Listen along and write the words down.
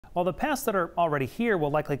While the pests that are already here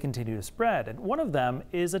will likely continue to spread, and one of them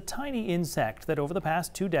is a tiny insect that over the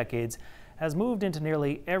past 2 decades has moved into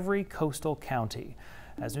nearly every coastal county.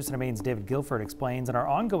 As News Center Maine's David Guilford explains in our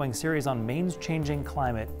ongoing series on Maine's changing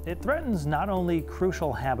climate, it threatens not only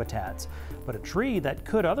crucial habitats, but a tree that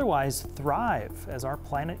could otherwise thrive as our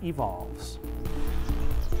planet evolves.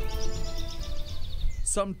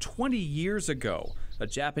 Some 20 years ago, a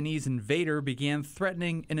Japanese invader began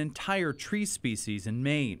threatening an entire tree species in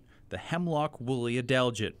Maine, the hemlock woolly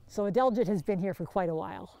adelgid. So adelgid has been here for quite a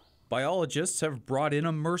while. Biologists have brought in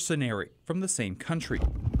a mercenary from the same country.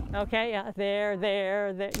 Okay, yeah, there,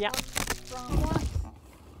 yeah.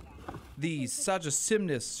 The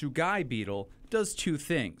Sagisimnus tsugai beetle does 2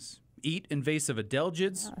 things: eat invasive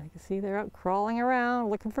adelgids, I can see they're out crawling around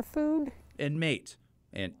looking for food. And mate.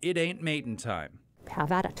 And it ain't mating time.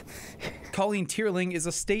 Have at it. Colleen Tierling is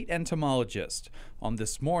a state entomologist. On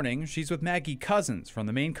This Morning, she's with Maggie Cousins from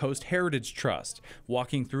the Maine Coast Heritage Trust,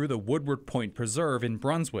 walking through the Woodward Point Preserve in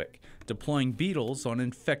Brunswick, deploying beetles on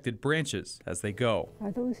infected branches as they go.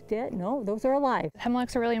 Are those dead? No, those are alive.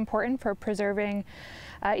 Hemlocks are really important for preserving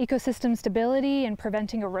ecosystem stability and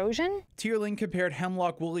preventing erosion. Tierling compared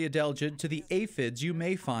hemlock woolly adelgid to the aphids you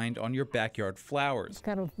may find on your backyard flowers.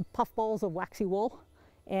 Kind of puffballs of waxy wool,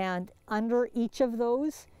 and under each of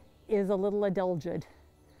those is a little adelgid.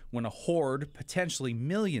 When a horde, potentially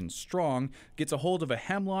millions strong, gets a hold of a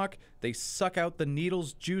hemlock, they suck out the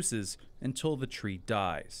needle's juices until the tree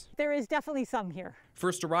dies. There is definitely some here.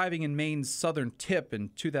 First arriving in Maine's southern tip in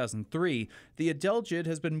 2003, the adelgid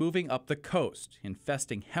has been moving up the coast,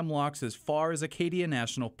 infesting hemlocks as far as Acadia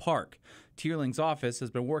National Park. Tierling's office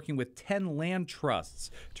has been working with 10 land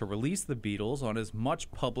trusts to release the beetles on as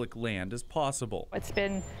much public land as possible. It's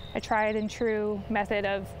been a tried and true method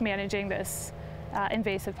of managing this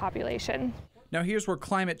invasive population. Now here's where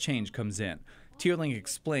climate change comes in. Tierling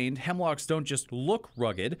explained hemlocks don't just look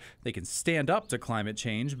rugged, they can stand up to climate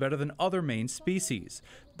change better than other Maine species.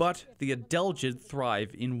 But the adelgid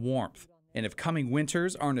thrive in warmth. And if coming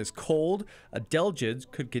winters aren't as cold, adelgids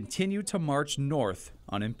could continue to march north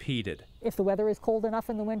unimpeded. If the weather is cold enough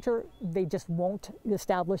in the winter, they just won't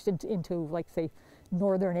establish into like, say,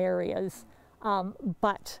 northern areas.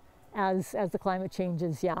 But as the climate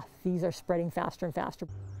changes, yeah, these are spreading faster and faster.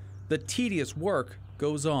 The tedious work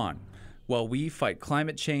goes on. While we fight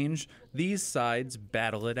climate change, these sides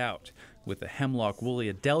battle it out, with the hemlock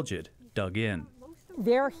woolly adelgid dug in.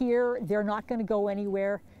 They're here, they're not going to go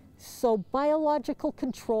anywhere. So biological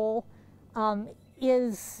control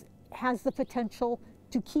has the potential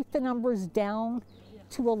to keep the numbers down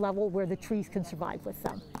to a level where the trees can survive with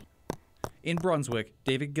them. In Brunswick,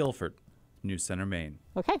 David Guilford, News Center, Maine.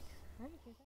 Okay.